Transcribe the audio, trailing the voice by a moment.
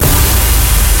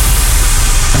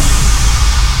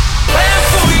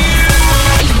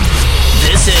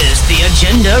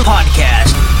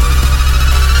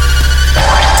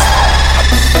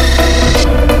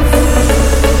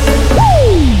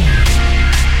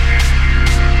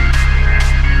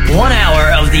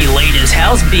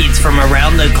house beats from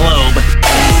around the globe.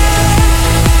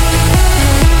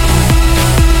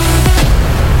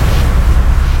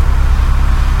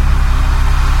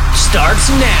 Starts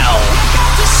now.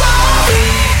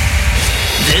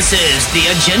 This is the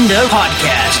Agenda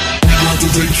Podcast. We got to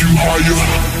take you higher.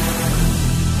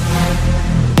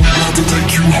 We got to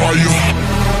take you higher.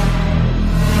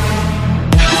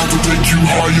 We got to take you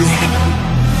higher.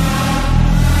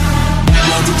 We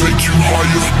got to take you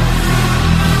higher.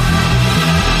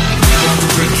 We got to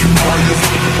take you higher.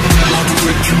 We got to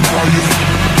take you higher.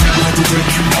 We got to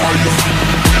take you higher.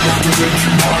 We got to take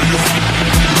you higher.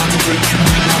 We got to take you.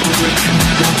 We got to take you.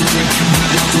 We got to take you. We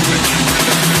got to take you.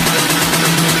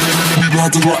 We got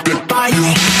to rock that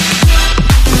fire.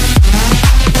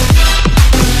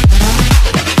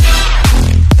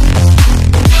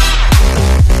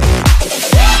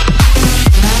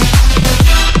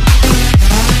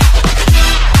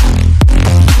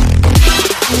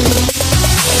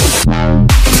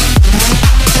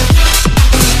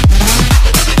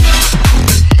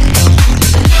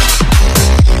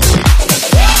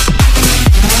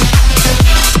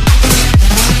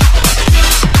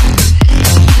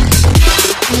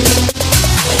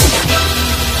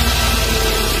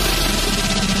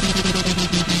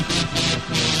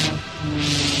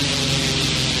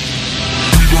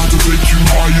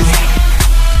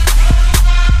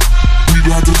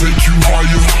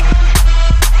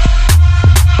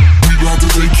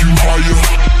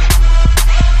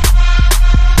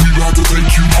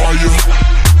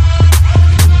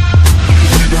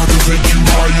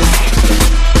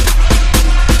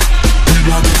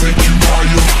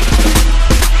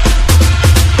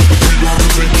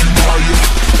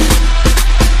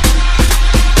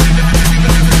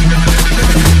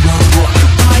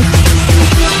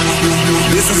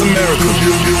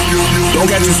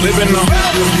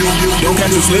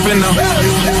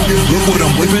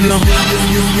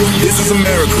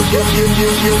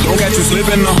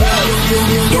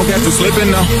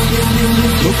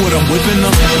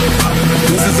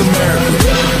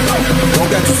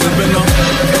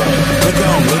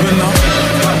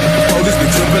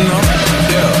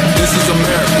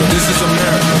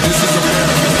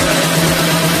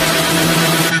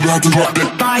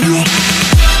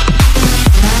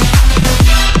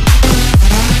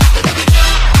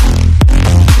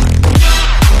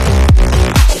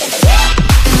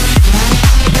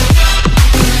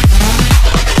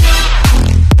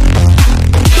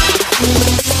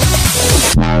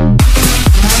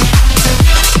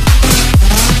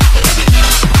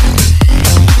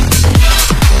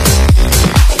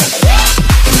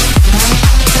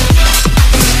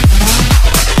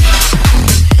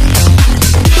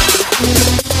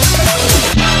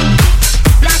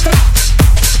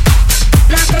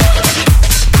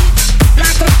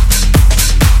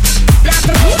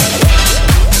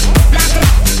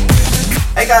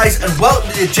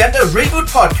 Agenda Reboot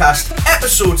Podcast,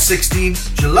 Episode 16,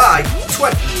 July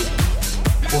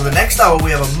 28th. Over the next hour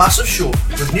we have a massive show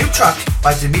with new tracks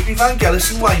by Dimitri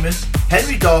Vangelis and Wyman,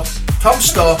 Henry Daw, Tom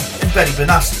Starr and Benny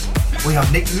Benassi. We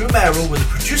have Nicky Romero with a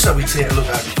producer we take a look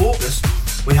at in Focus.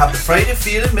 We have the Friday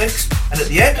Feeling Mix, and at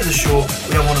the end of the show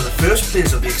we have one of the first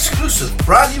plays of the exclusive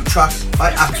brand new track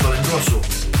by Axwell and Grosso.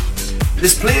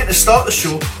 This play to start the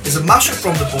show is a mashup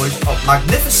from the boys of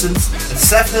Magnificence and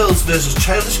Seth Hills versus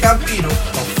Childish Gambino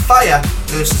of Fire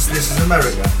versus This Is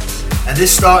America. And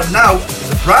this starting now is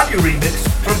a brand new remix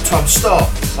from Tom Starr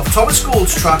of Thomas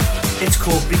Gold's track, it's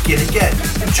called Begin Again.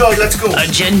 Enjoy, let's go.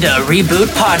 Agenda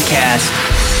Reboot Podcast.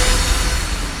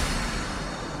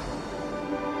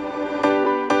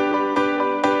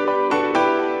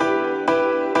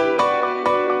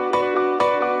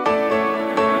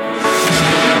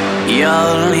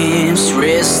 Your lips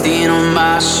resting on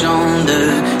my shoulder,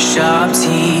 sharp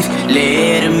teeth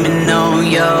letting me know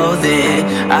you're there.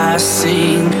 I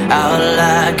sing out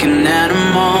like an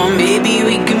animal. Maybe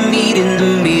we can meet in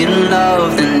the middle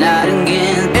of the night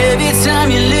again. Every time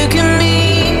you look at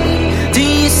me, do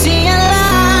you see a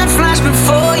light flash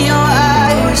before your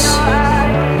eyes?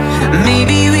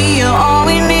 Maybe we are all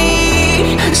we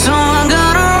need, so I'm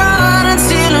gonna run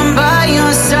until I'm by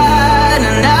your side.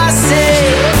 And I say,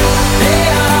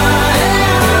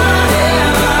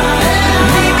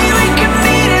 Maybe we can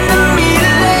meet in the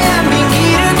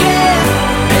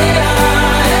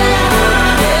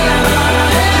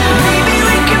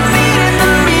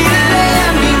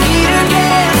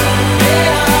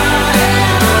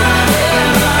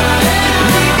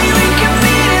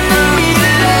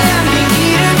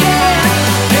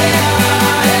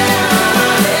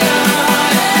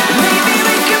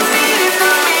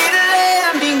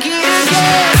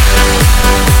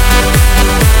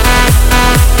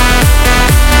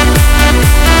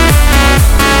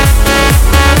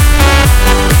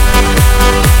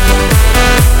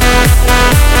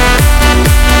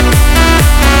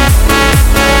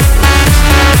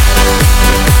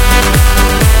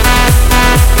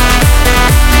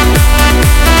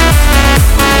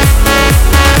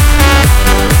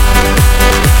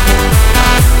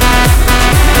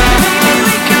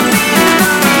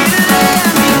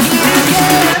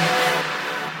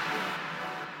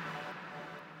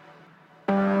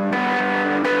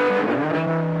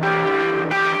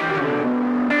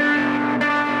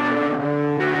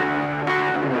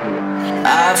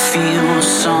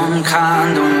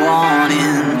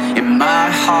warning in my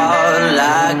heart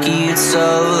like it's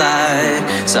a lie.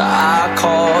 So I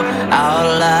call out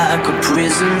like a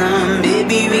prisoner.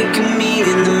 Maybe we can meet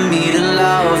in the middle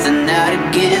of the night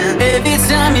again. Every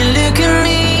time you look at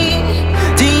me,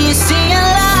 do you see a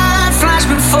light flash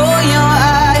before your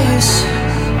eyes?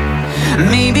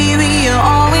 Maybe we are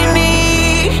all we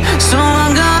need, so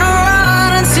I'm gonna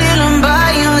run until I'm by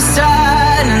your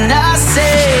side. And I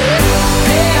say,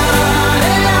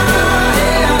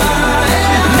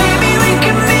 maybe we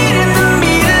can meet in the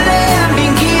middle and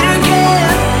begin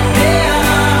again.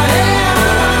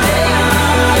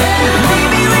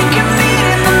 Maybe we can meet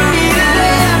in the middle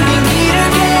and begin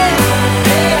again.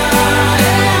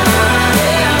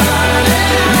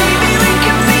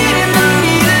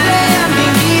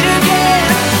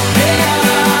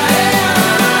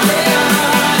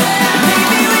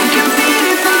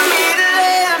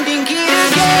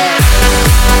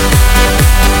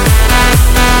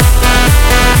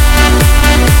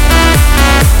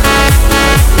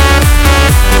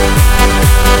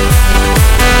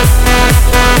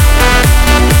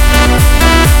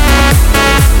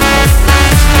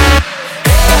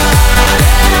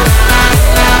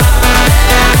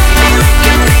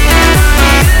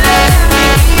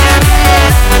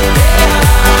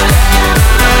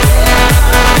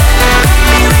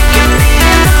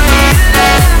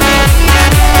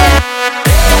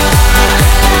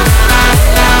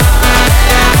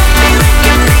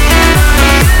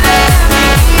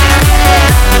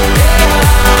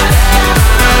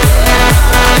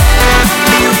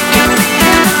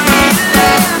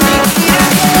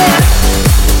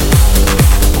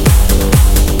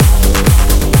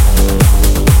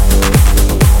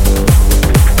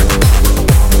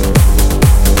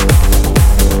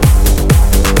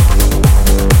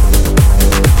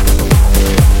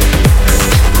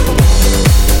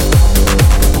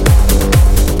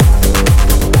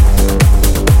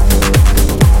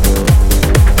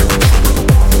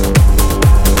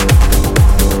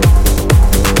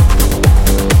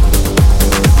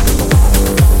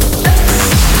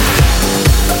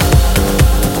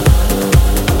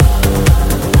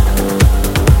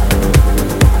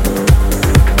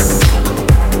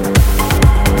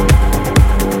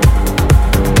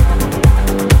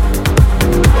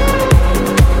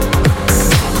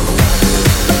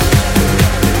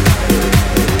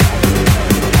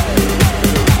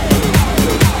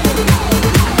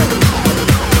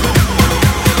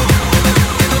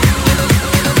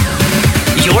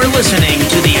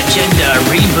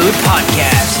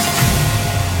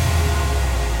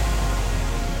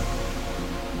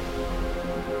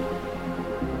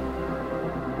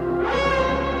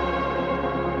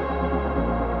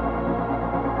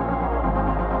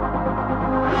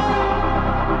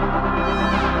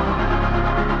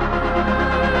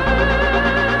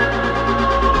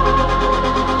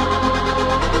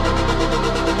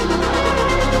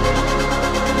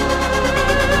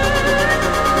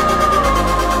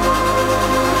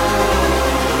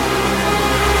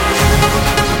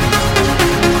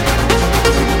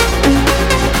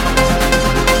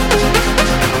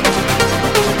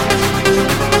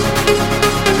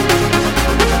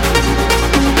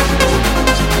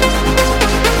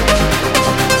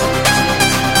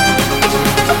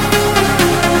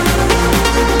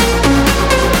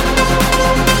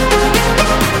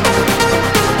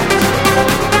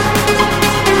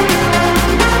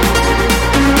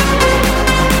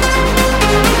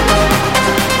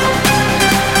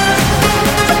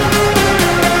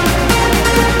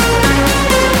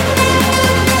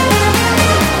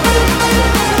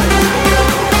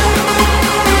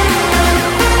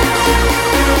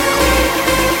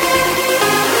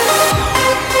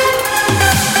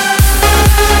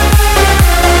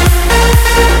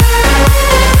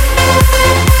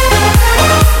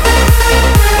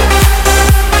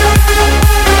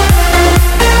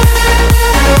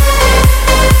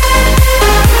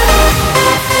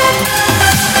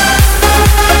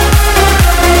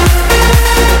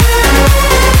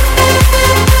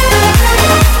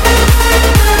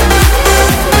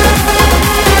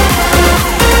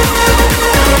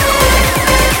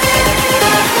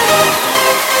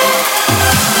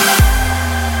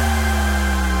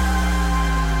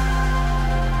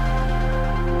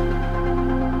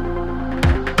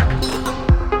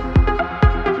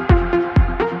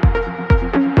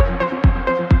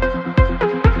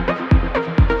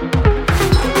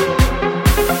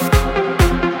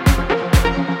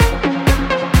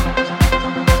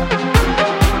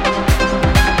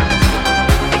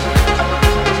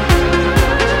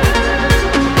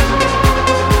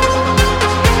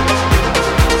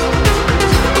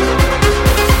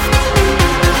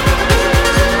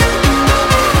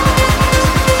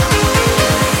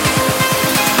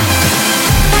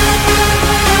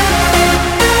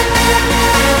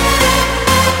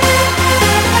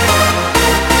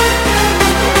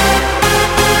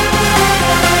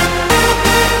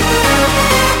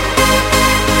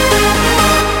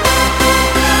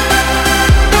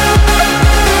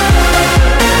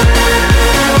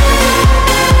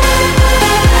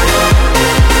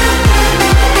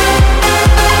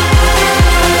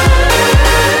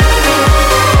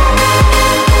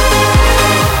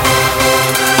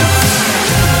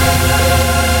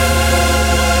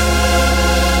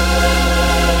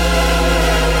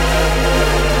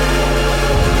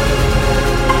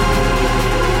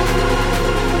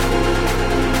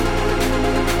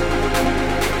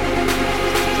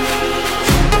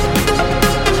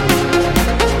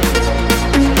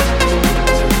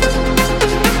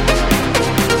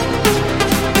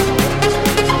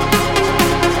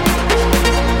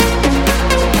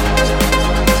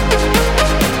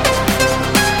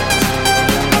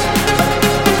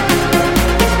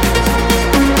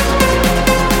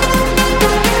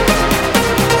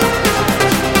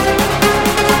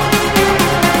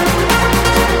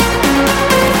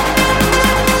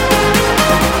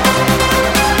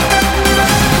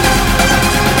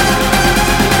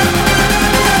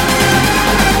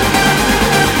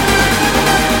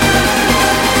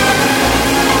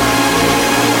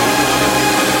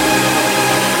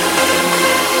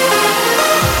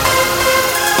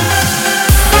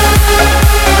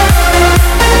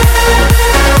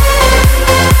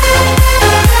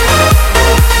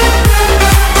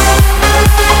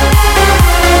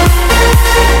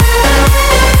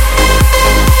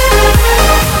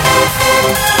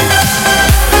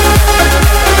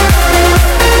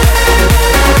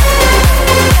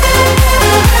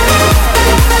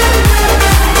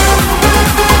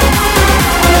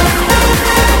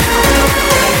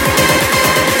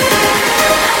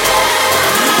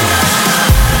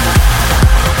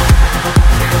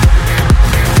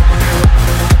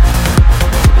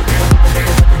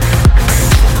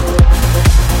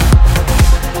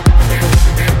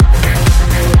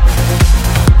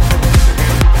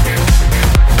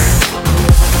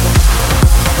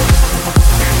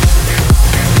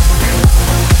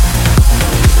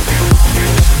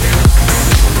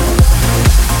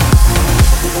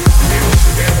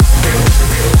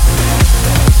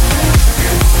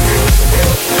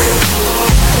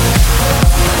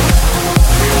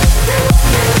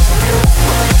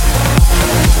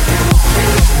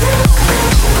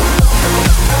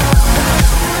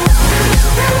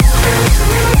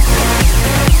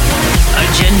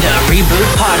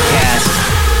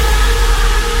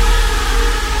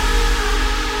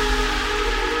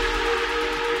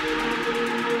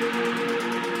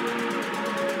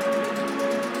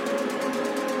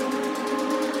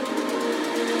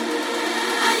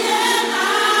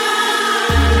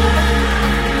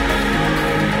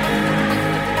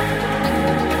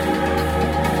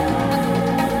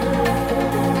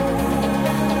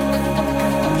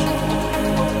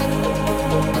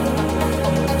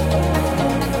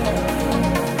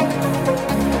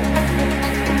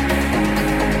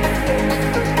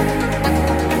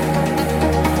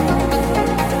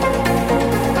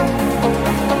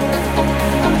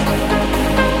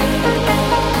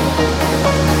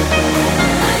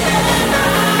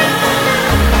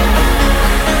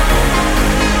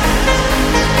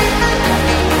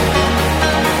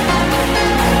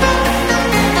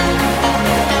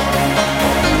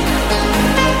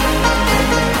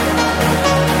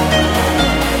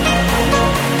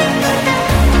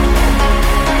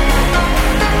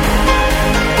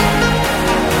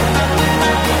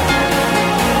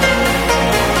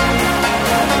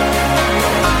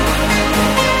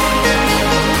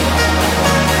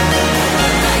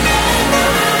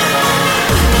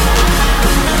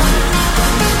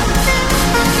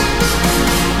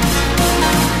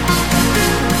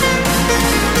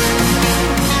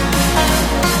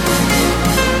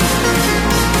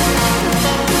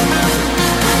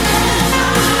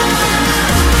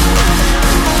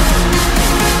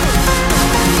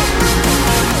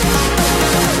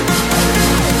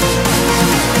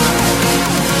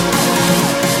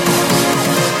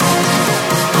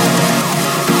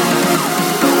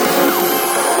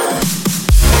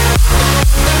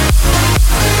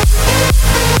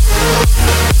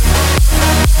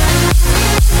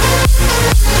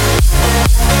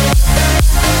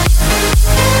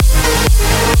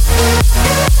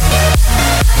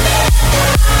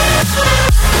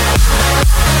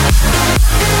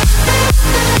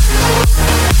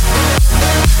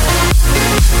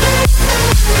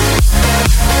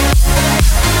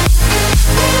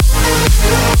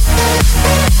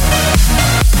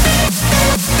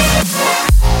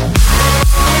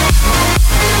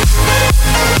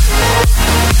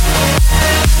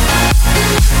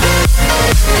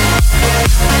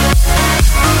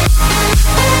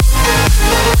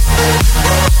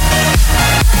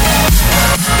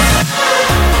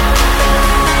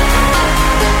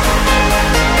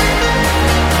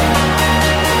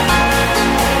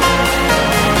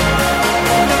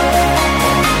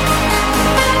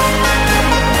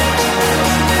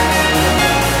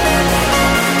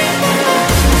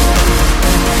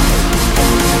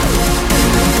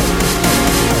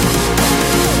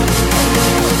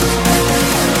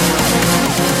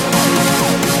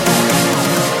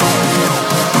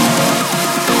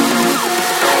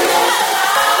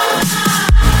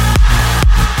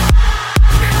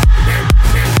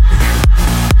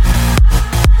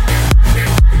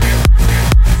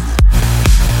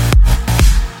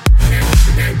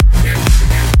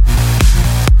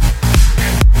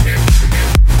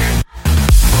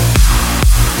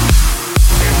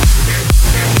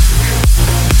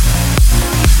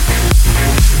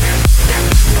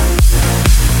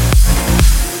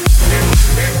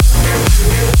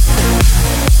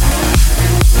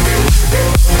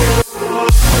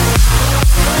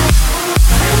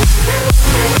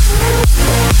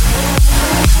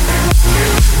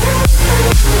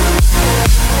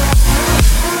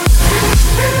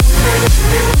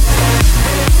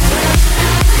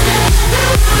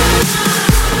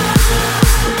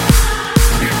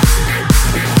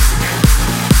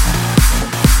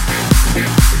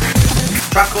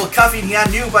 Having Ya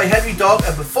Knew by Henry Dog,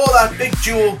 and before that, big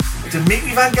duo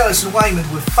Dimitri Vangelis and Wyman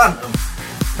with Phantom.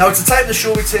 Now it's the time of the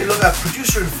show we take a look at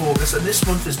producer in focus, and this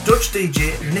month is Dutch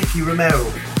DJ Nicky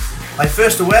Romero. My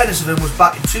first awareness of him was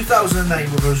back in 2009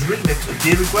 with his remix of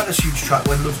David Guetta's huge track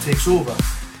When Love Takes Over.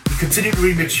 He continued to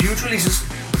remix huge releases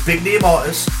with big name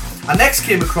artists, and next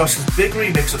came across his big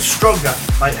remix of Stronger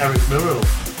by Eric Murillo.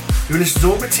 He released his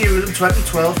own material in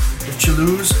 2012 with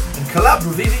Chalouz and collabed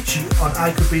with Avicii on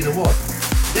I Could Be The One.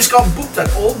 This got him booked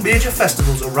at all major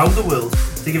festivals around the world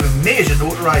to give him major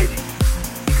notoriety.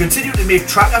 He continued to make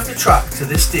track after track to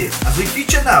this day, as we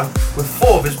feature now with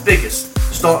 4 of his biggest,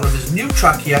 starting with his new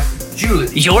track here, Julie.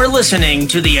 You're listening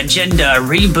to the Agenda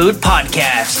Reboot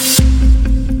Podcast.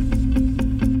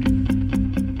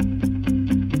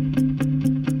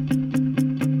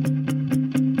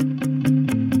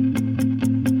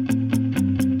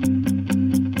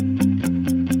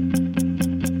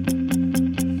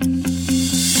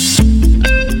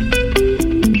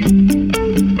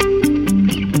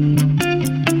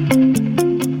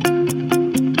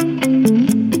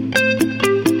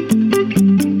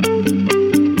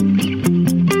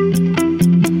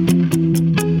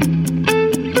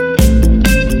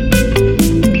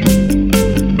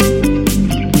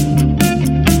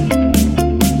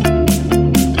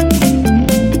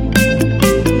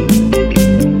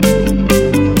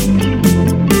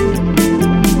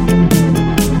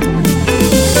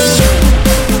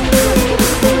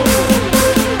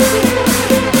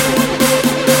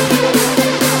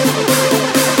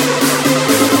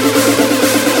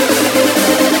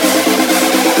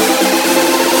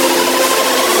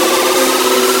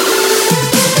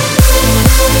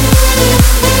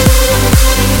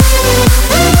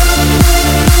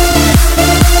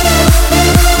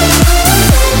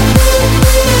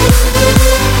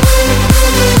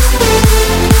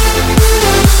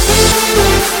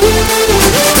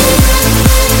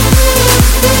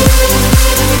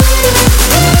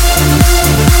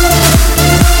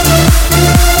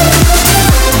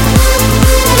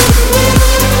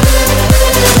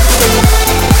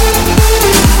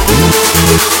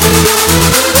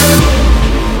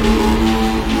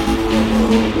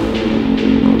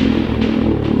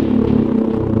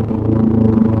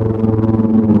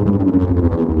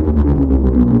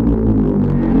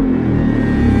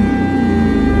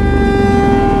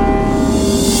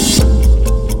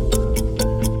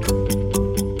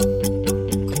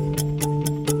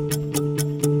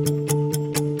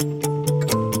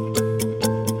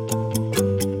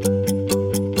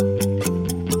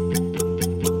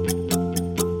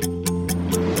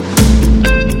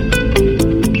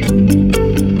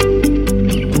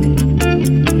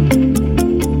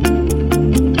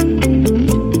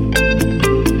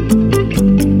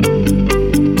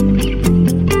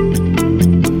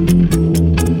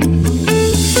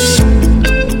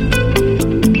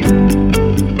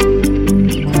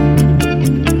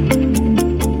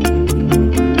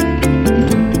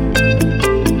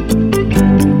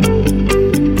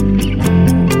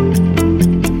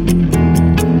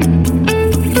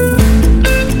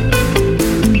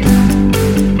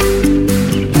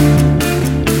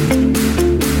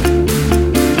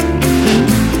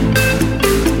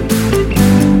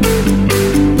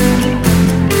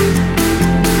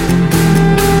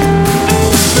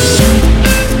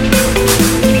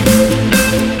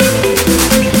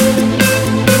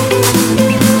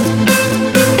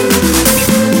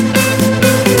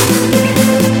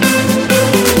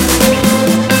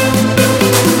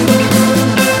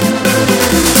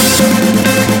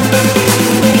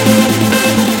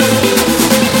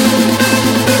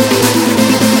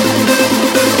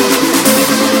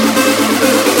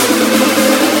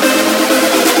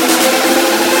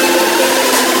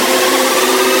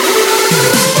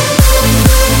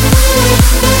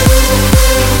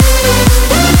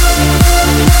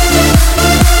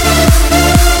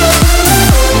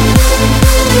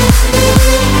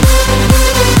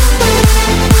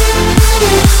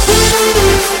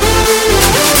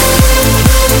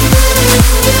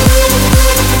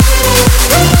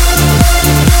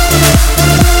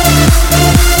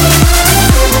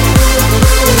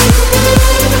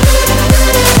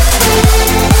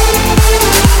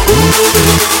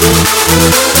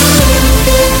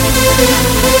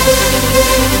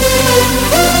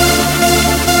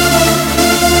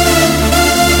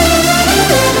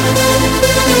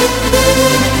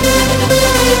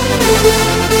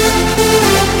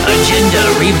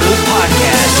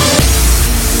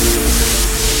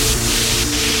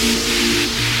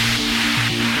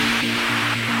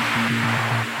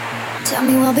 Tell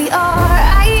me we'll be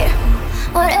alright,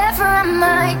 whatever I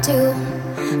might do.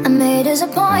 I may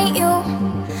disappoint you,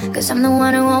 'cause I'm the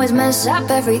one who always mess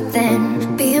up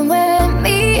everything. Being with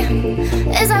me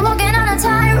is like walking on a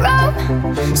tightrope,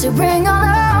 so bring all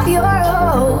of your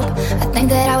hope. I think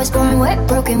that I was born with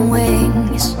broken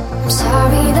wings. I'm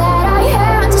sorry that I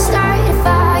had to start a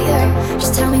fire.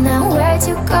 Just tell me now where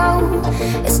to go.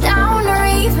 It's down or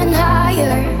even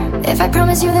higher. If I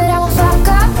promise you that I won't fuck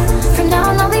up, from now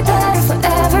on I'll be better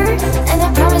forever. And I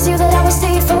promise you that I will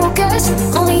stay focused.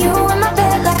 Only you in my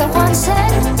bed like I once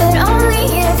said, but only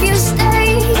if you stay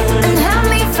and help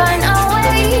me find a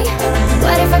way.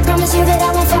 What if I promise you that I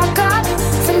won't fuck up,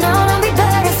 from now on I'll be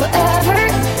better forever,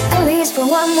 at least for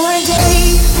one more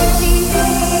day.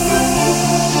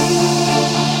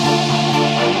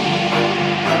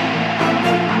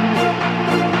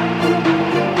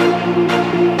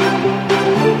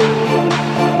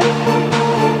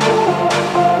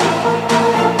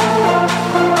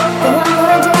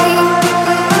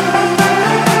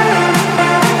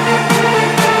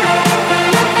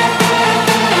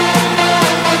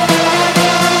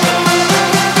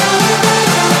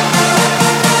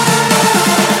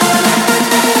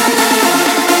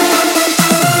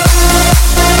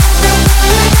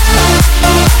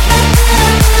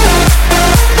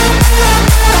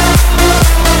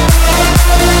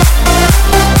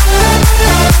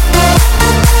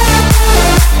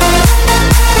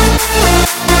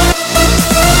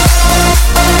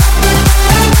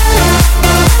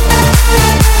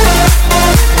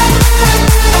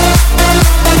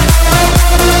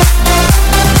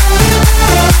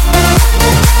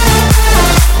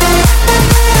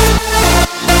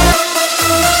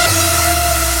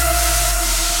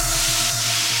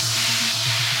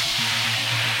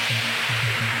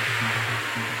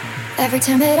 Every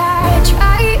time that I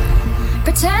try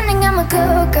pretending I'm a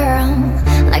good girl,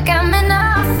 like I'm in a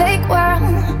fake world,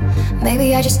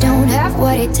 maybe I just don't have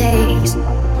what it takes.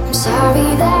 I'm sorry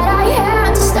that I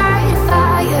had to start a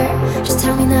fire. Just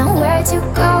tell me now where to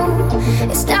go.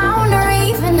 It's down or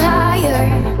even higher.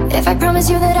 If I promise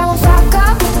you that I won't fuck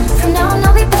up, from now on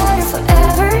I'll be better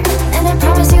forever. And I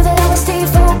promise you that I will stay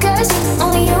focused.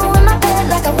 Only you in my bed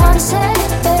like I once said,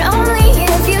 but only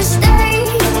if you stay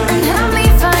and help me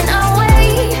find a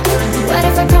way. What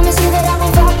if I promise you that I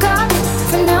won't fuck up,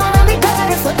 from now on I'll be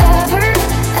better forever,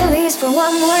 at least for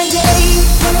one more day.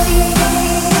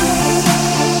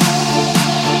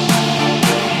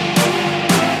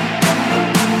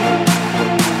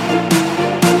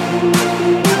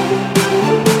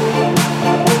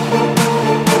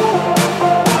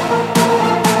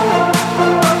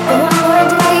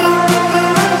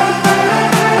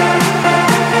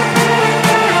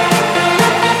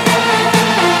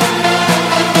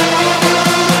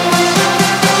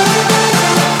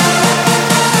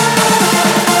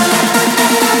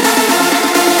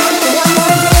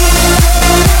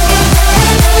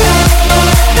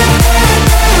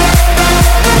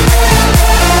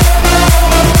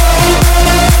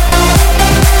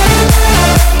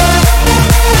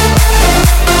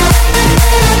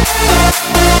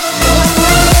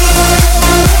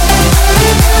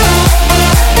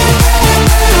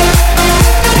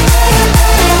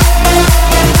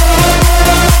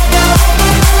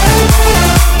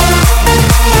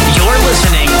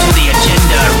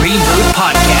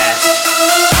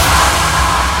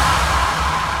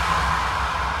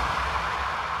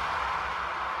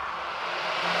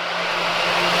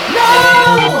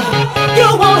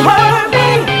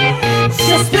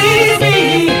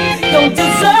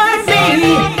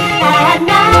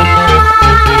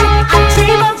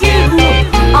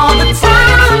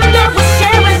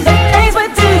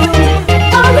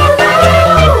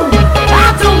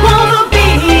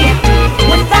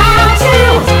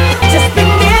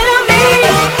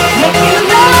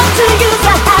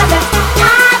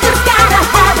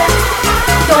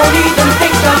 Don't even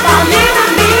think about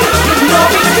leaving me. You know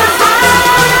it's just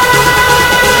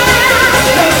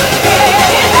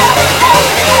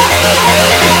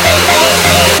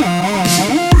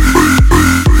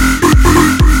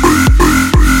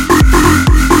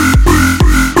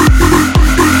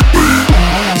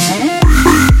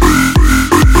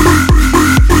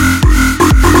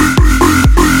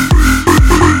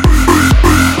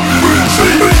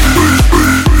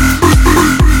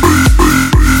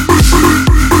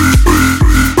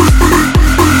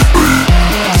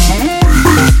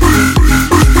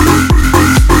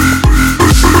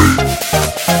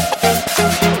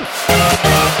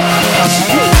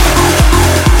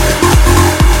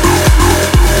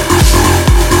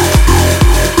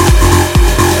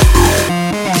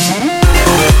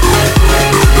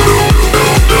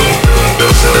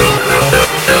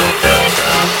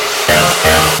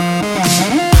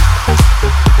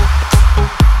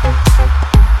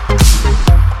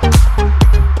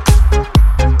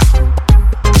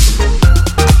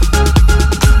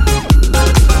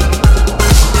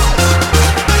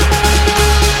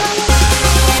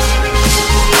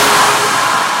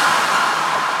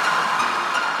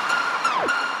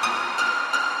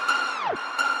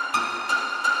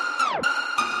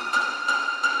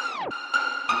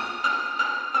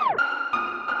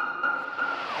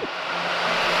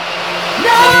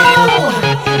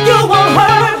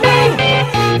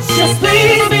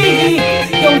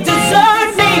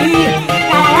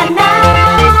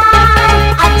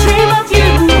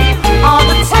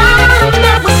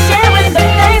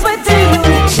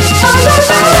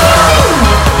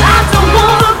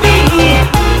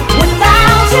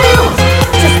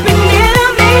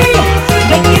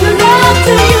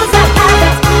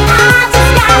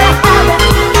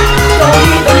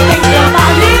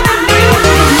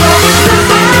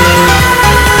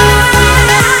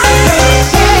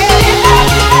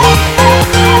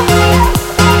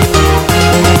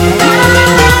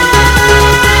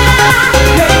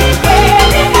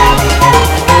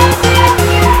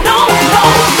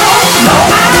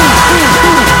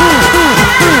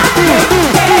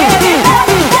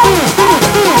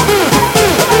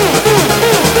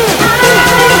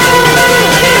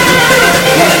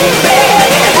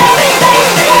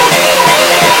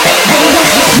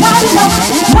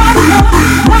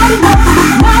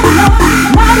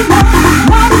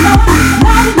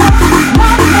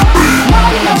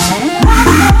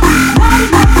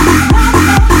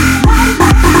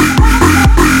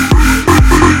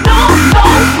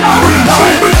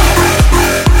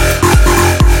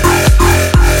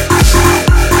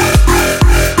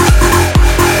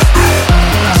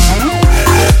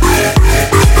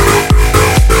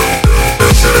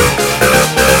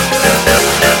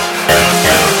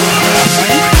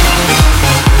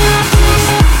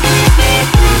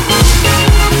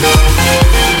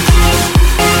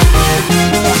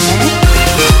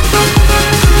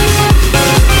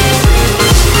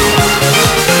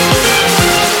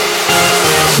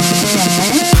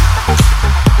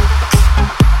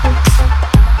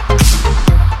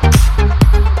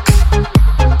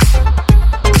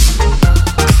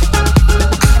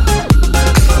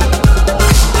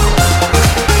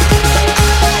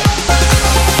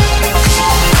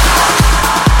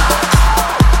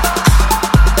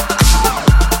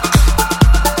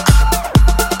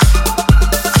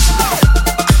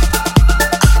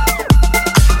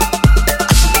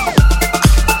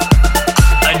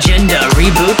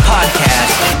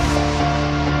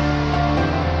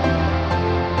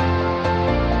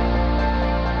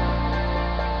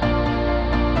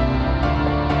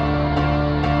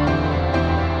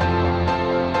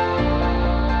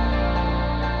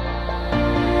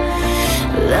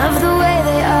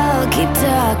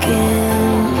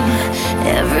talking.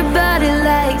 Everybody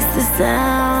likes the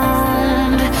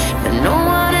sound, but no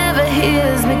one ever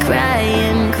hears me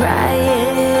crying,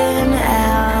 crying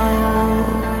out.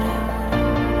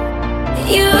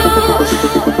 You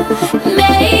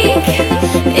make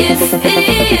it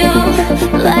feel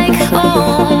like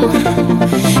home.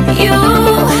 You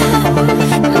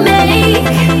make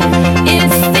it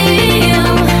feel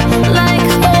like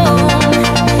home,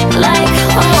 like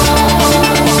home.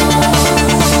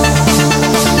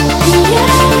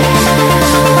 Yeah,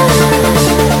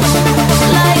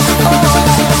 like home.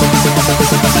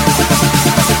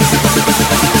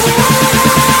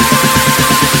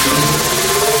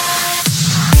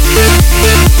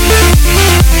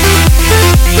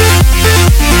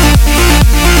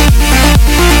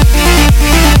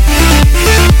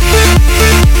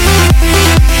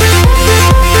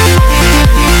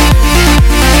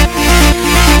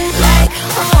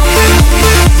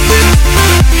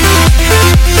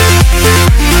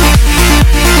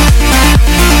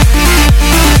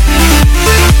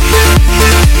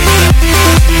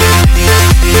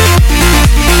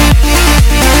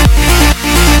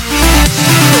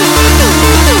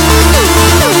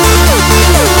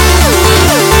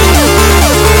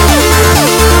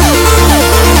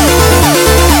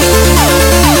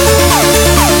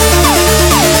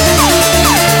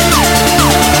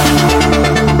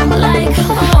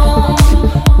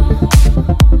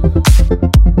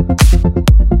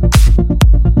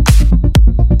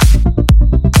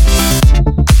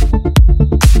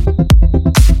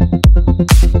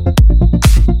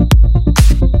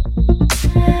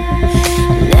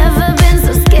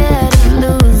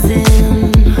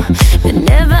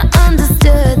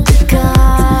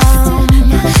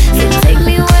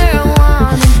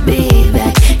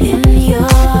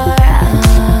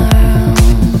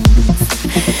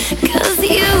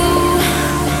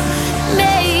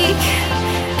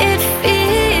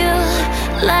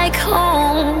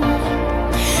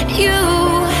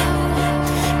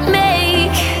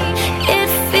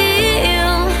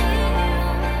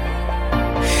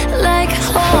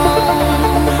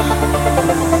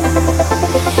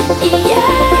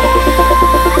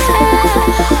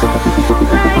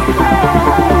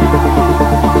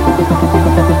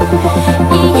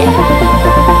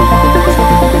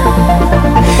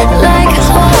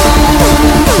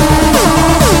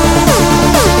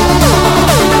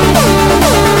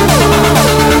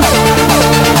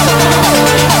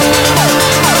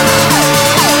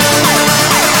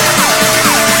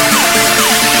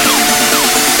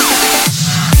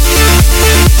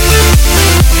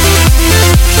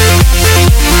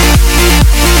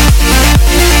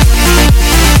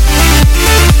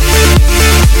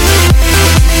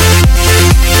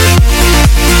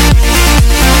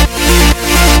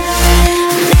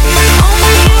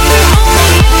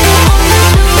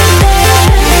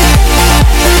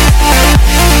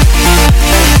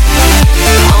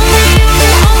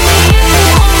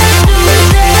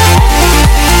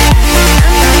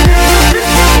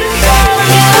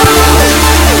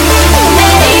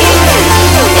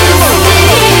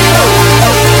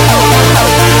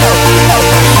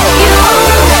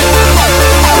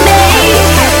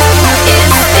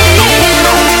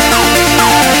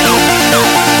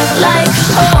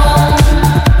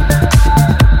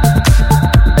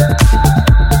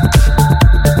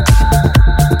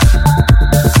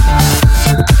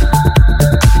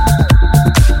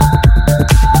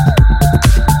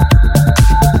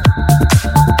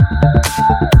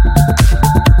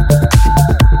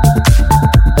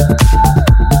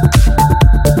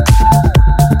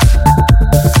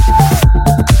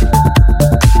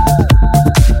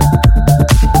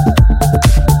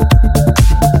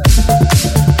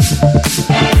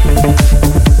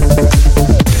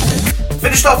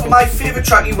 My favourite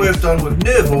track he worked on with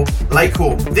Nervo, Like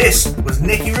Home. This was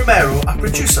Nicky Romero, a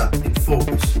producer in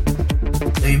Focus.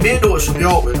 Now you may notice from the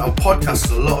artwork our podcast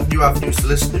has a lot of new avenues to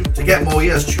listen to get more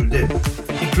ears tuned in.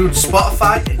 Include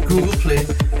Spotify and Google Play,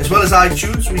 as well as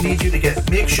iTunes. We need you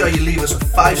to make sure you leave us a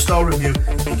 5-star review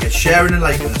and get sharing and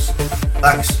liking us.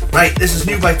 Thanks. Right, this is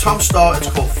new by Tom Starr. It's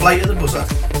called Flight of the Buzzard.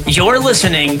 You're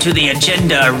listening to the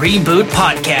Agenda Reboot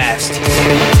Podcast.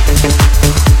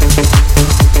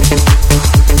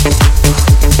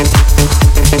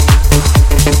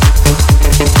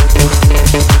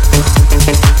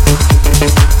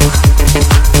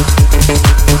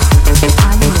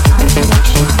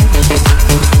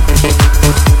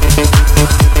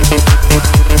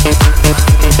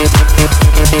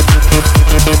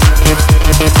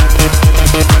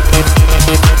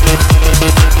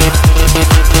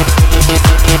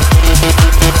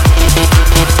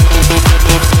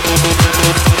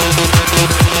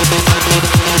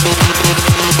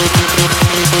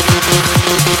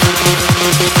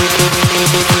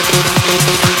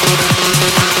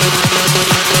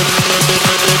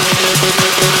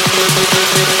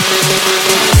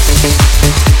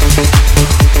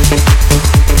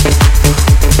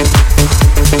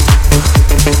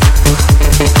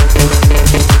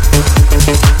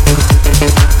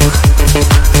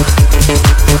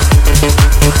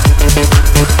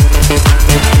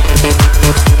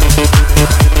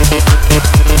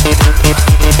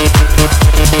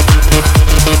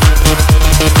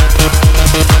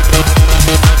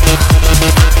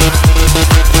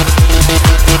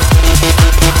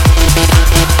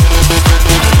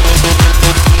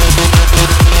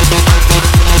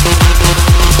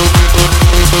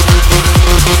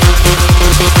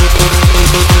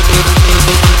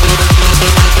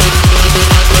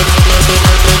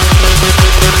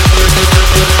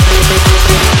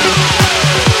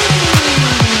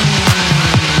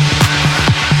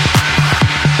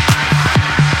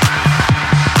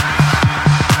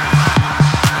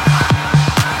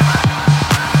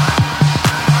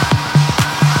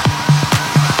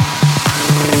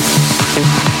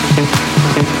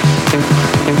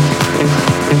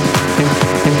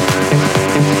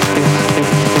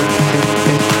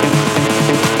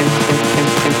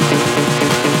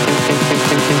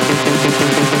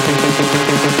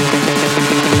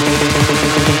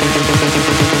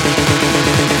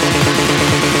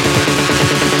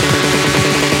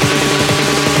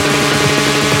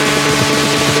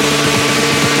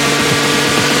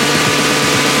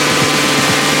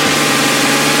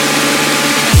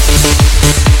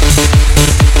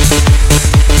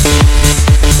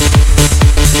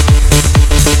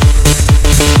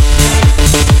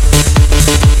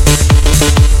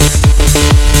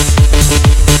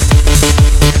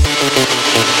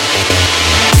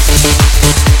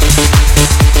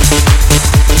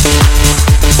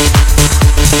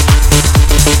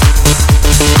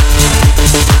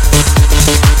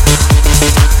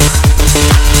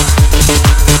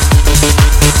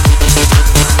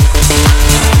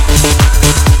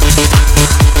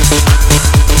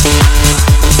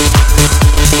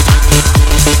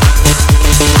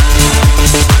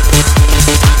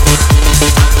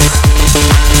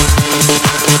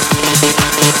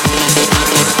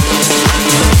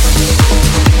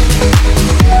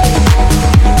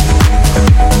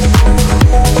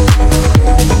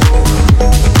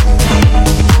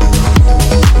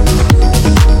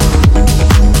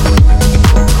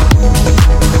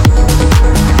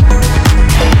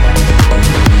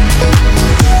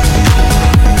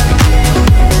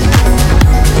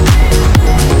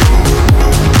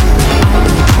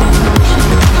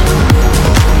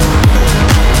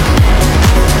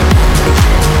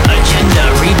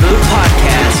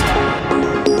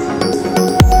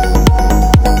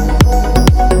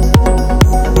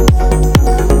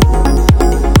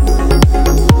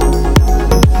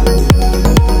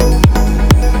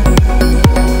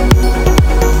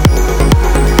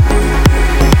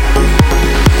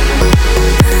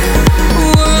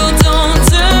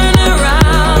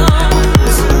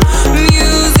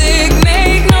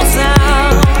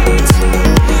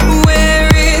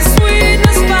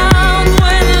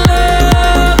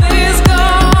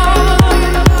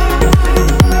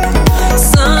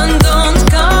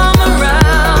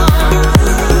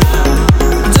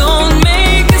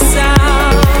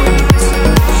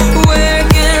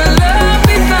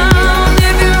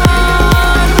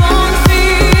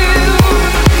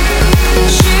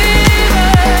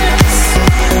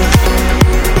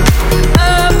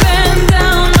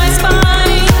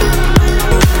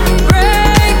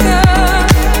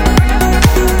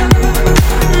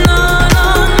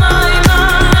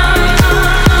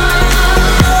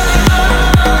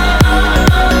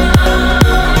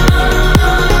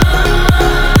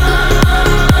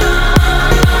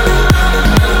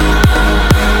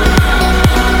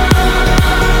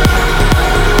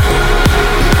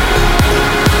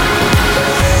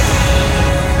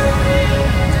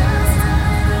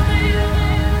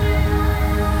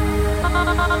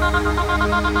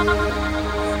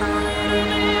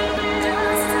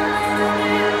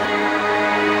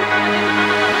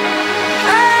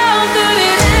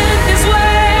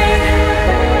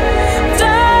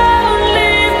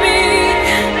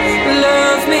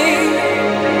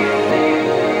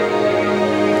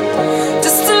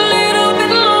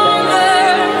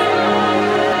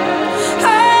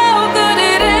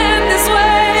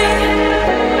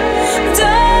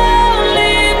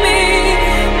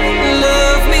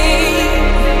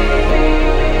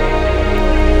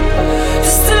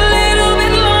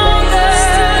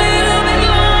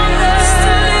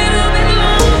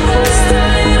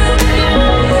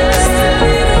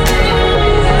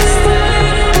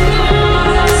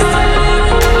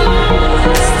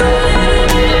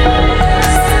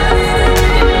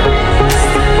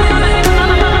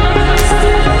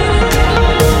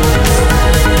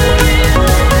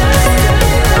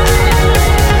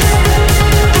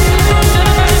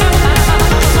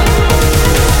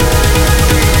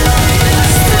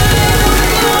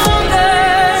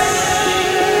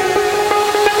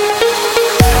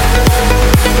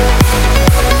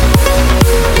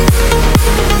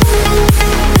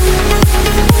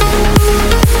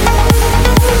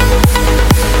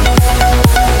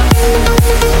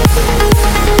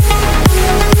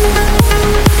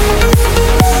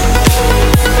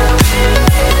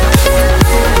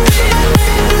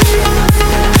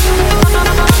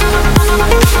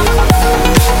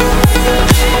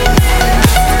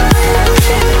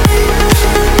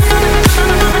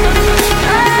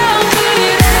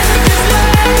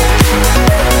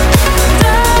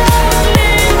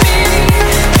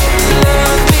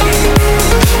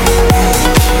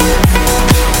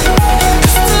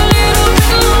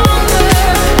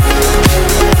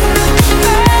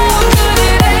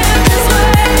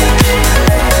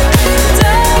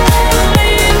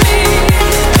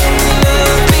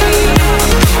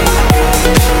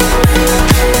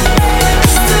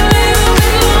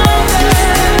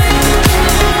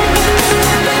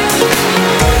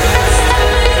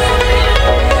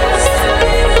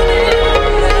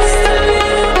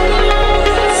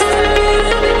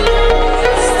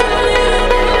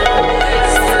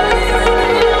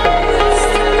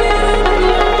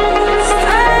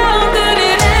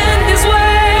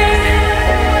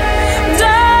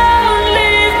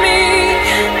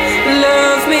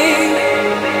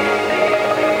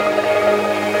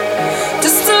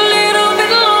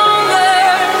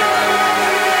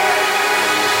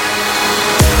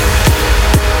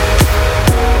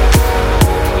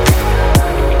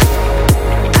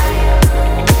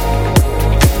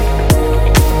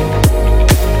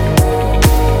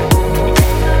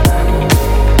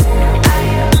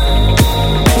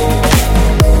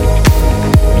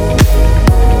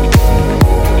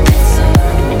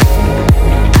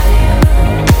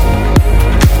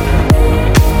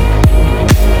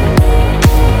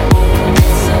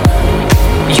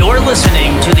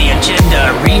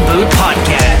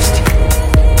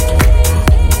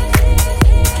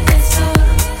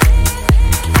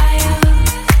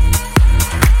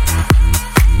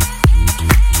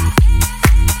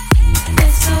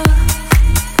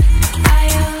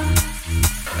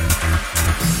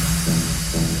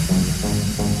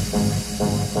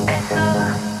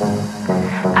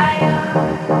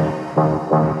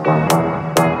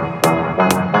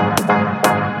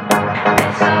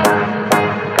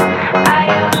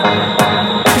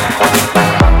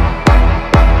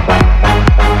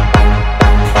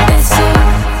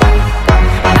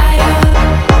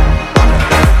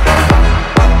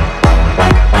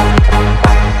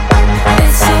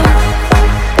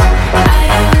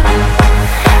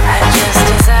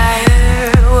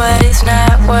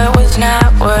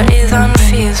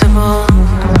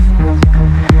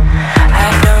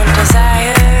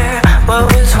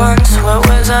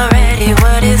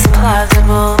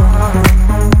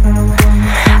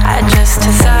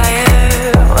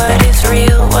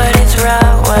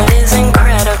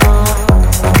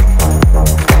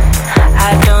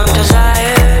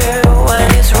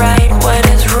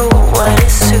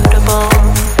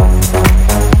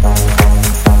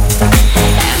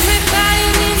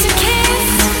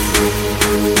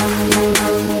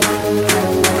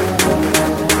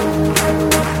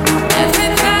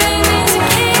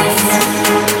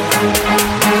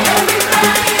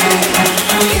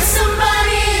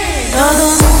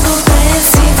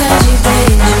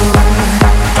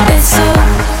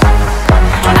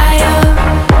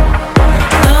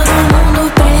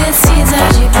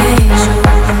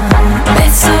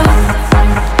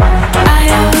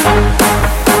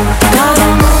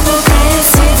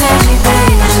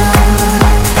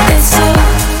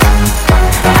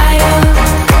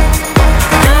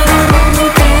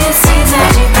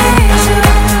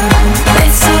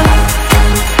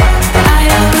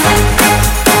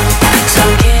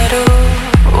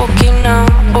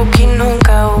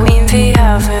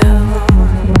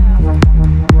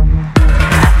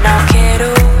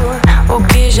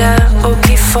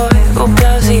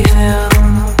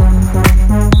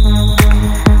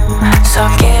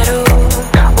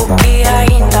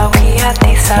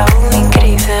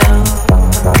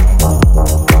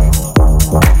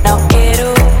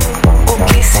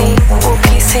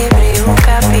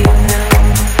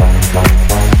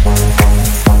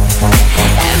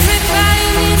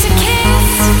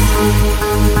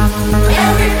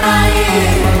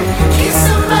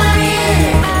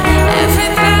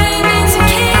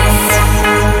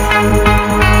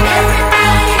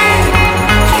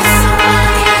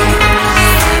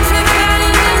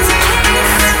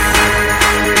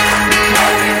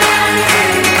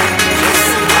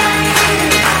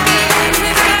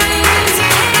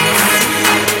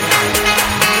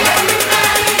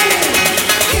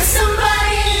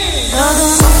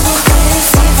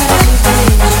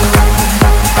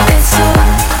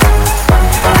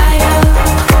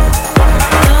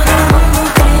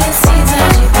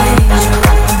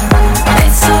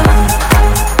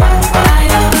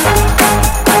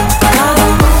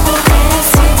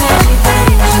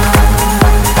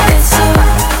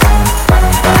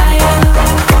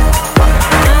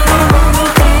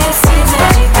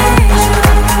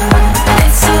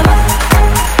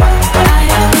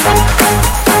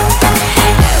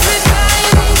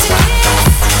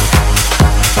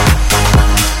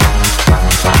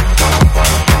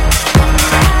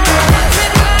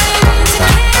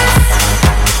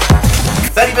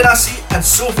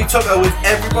 Tucker with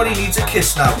Everybody Needs a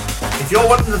Kiss Now. If you're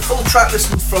wanting the full track list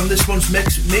from this month's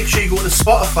mix, make sure you go to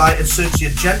Spotify and search the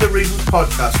Agenda Reboot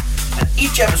podcast, and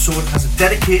each episode has a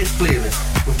dedicated playlist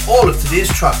with all of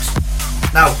today's tracks.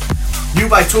 Now, new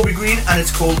by Toby Green, and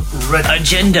it's called Red.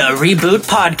 Agenda Reboot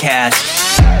Podcast.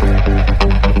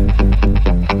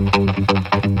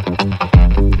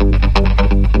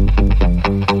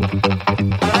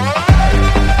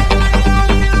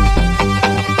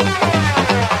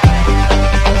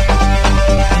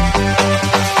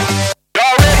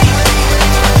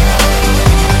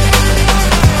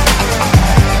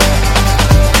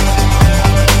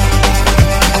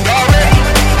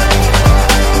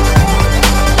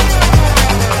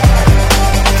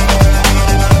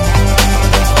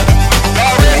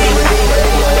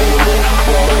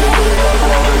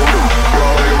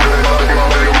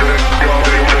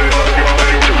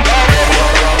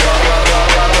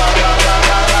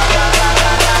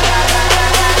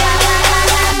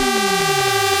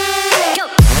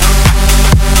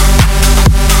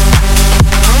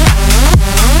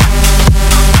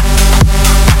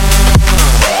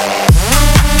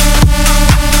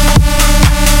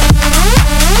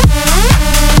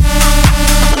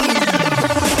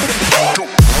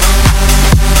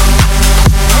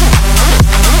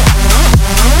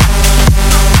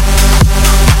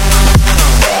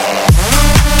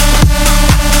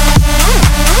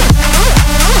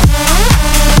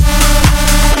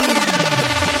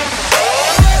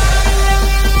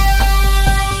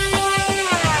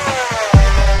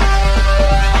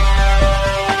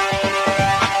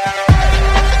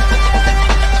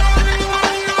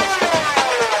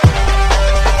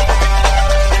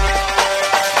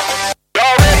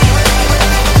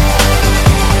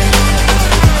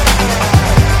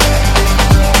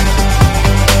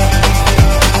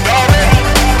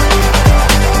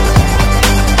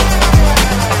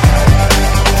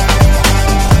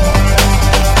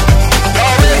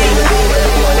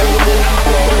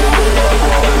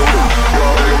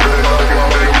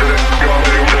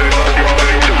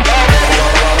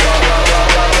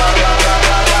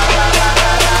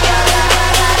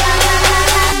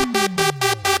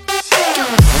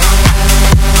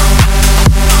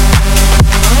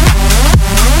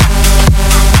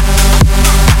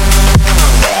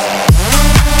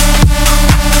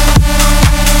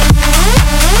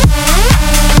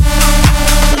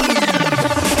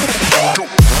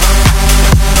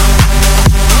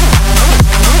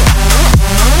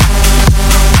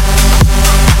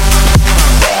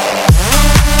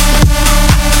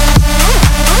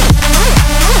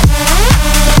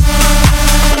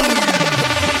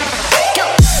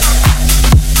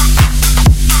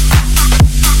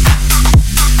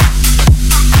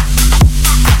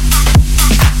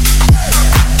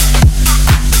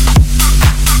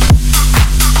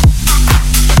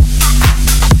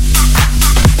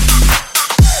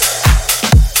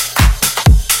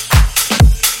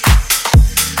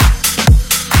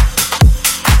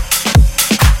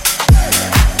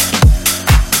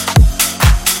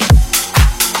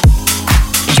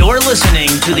 Listening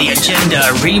to the Agenda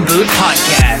Reboot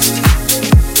Podcast.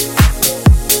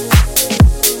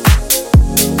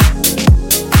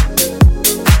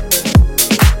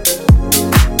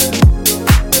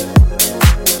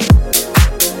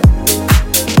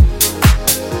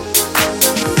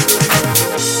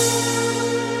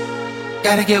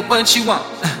 Gotta get what you want,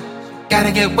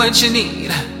 gotta get what you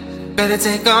need. Better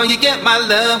take all you get, my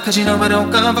love, cause you know it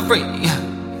don't come for free.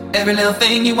 Every little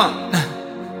thing you want,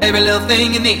 every little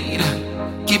thing you need,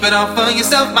 keep it all for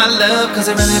yourself, my love, cause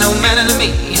it really don't matter to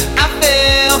me. I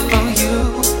fell for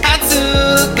you, I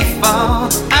took the fall,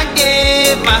 I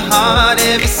gave my heart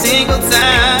every single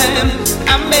time.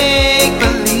 I make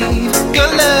believe your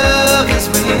love is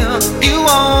real, you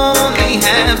only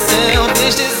have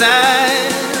selfish desires.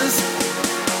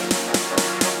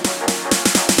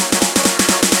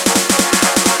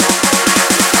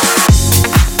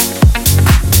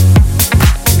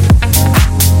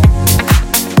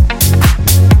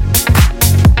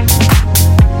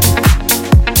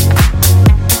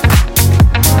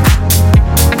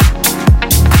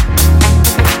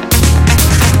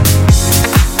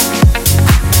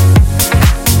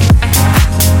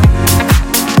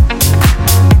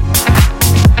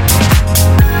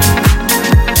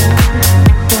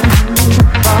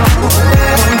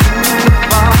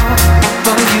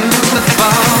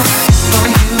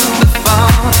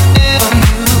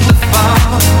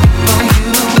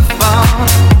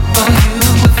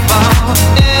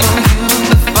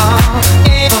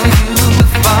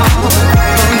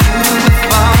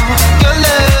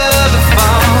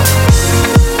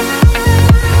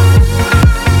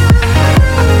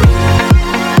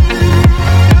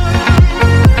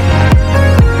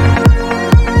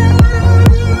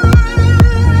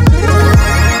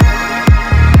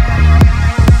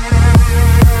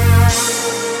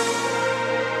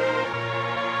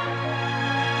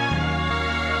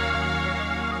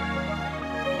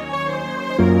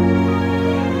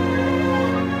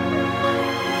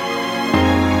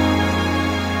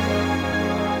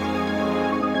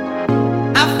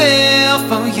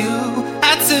 for you.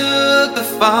 I took the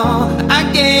fall. I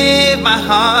gave my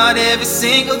heart every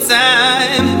single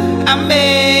time. I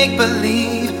make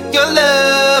believe your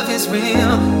love is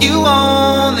real. You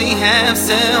only have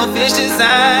selfish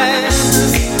desires.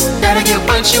 Gotta get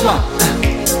what you want,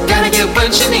 gotta get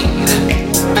what you need.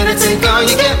 Better take all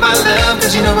you get, my love,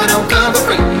 cause you know I don't come for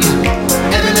free.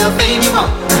 Every little thing you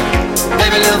want,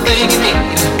 every little thing you need.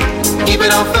 Keep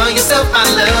it all for yourself, my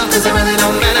love, cause it really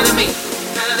don't matter to me.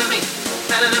 Matter to me,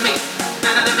 matter to me,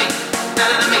 matter to me,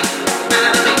 matter to me,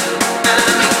 matter to me, matter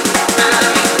to me, matter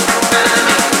to me, matter to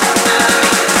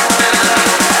me.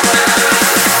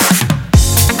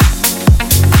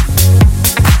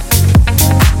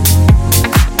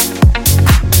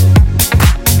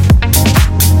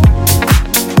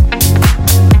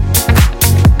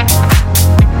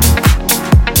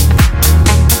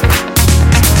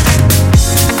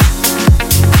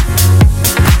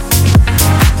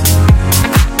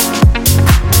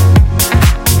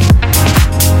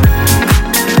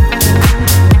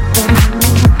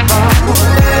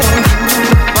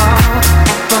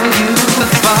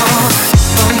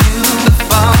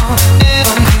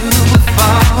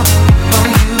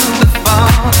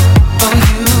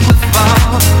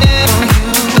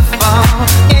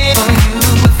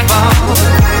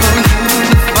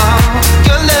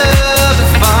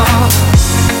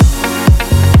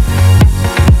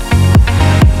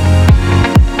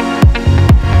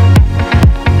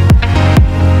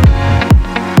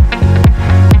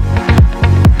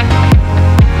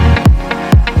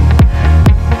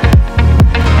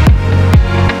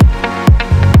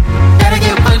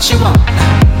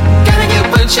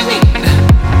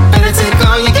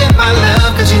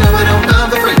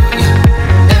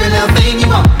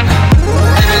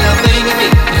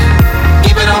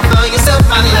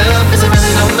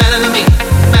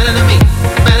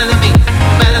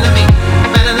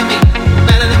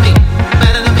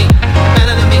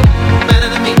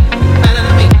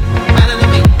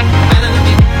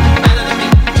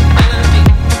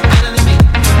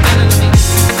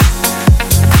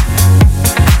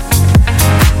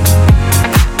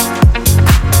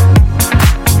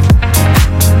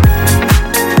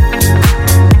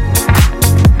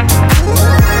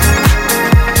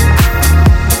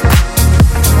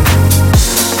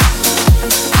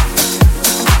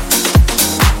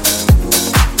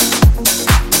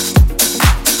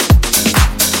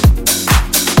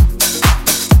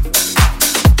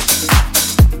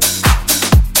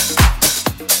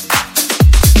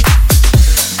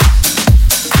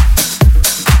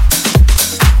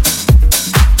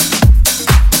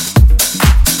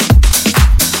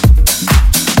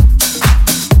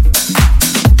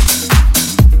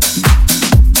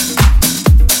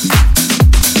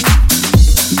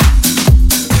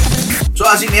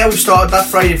 As in here, we started that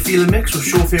Friday feeling mix with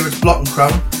show favourites Block and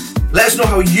Crown. Let us know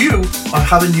how you are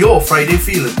having your Friday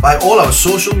feeling by all our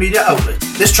social media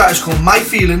outlets. This track is called My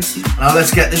Feelings, and now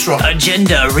let's get this rocking.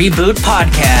 Agenda Reboot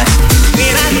Podcast.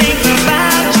 When I think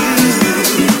about you,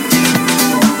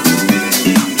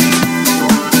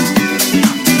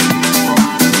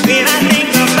 when I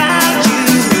think about you,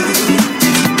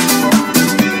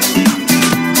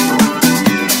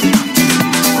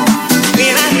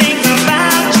 when I think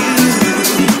about you,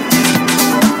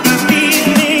 my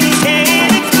feelings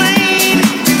can't explain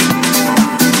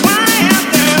why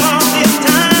after all this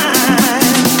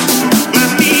time, my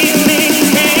feelings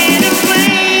can't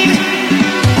explain.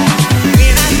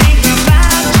 When I think about